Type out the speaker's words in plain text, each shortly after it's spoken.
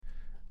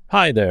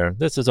Hi there,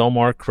 this is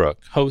Omar Crook,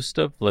 host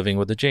of Living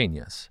with a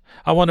Genius.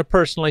 I want to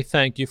personally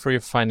thank you for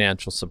your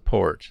financial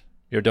support.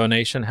 Your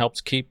donation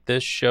helps keep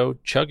this show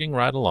chugging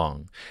right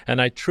along,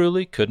 and I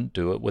truly couldn't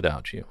do it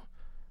without you.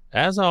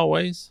 As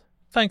always,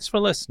 thanks for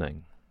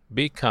listening.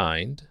 Be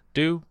kind,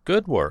 do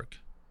good work,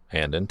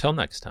 and until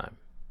next time.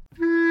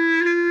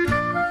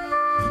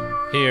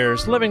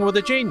 Here's Living with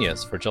a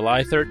Genius for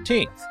July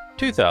 13th,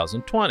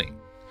 2020.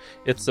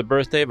 It's the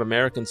birthday of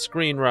American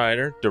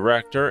screenwriter,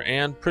 director,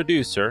 and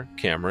producer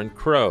Cameron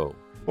Crowe,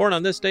 born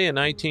on this day in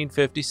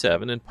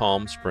 1957 in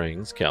Palm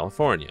Springs,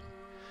 California.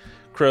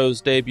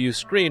 Crowe's debut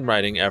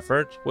screenwriting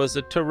effort was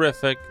the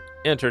terrific,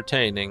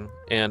 entertaining,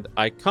 and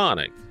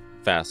iconic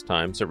Fast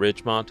Times at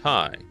Ridgemont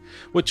High,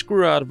 which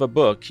grew out of a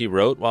book he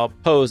wrote while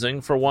posing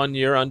for 1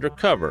 year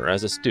undercover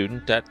as a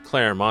student at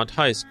Claremont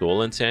High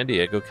School in San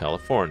Diego,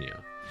 California.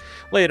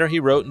 Later, he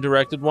wrote and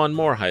directed one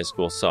more high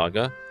school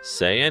saga,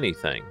 Say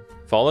Anything,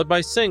 followed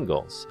by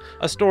Singles,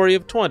 a story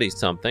of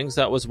 20-somethings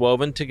that was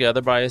woven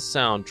together by a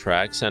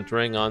soundtrack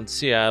centering on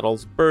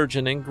Seattle's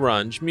burgeoning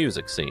grunge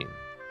music scene.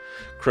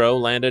 Crowe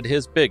landed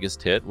his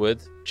biggest hit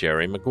with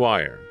Jerry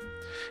Maguire.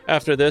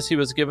 After this, he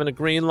was given a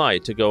green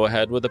light to go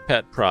ahead with a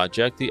pet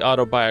project, the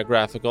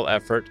autobiographical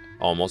effort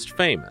Almost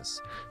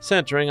Famous,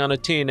 centering on a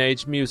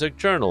teenage music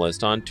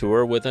journalist on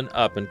tour with an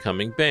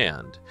up-and-coming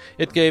band.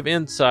 It gave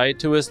insight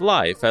to his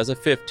life as a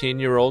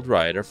 15-year-old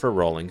writer for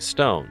Rolling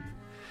Stone.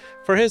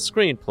 For his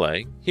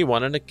screenplay, he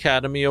won an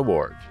Academy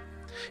Award.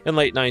 In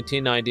late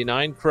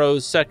 1999,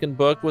 Crowe's second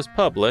book was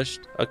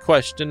published, a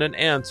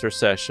question-and-answer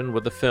session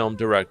with the film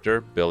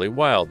director Billy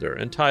Wilder,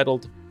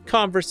 entitled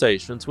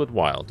Conversations with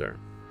Wilder.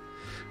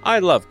 I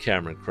love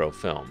Cameron Crowe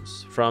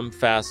films. From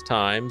Fast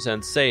Times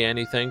and Say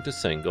Anything to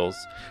Singles,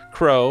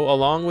 Crowe,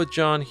 along with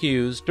John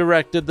Hughes,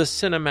 directed the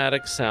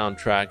cinematic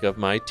soundtrack of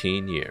my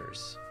teen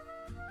years.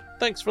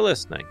 Thanks for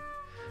listening.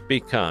 Be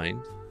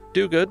kind,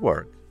 do good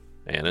work,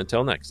 and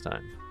until next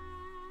time.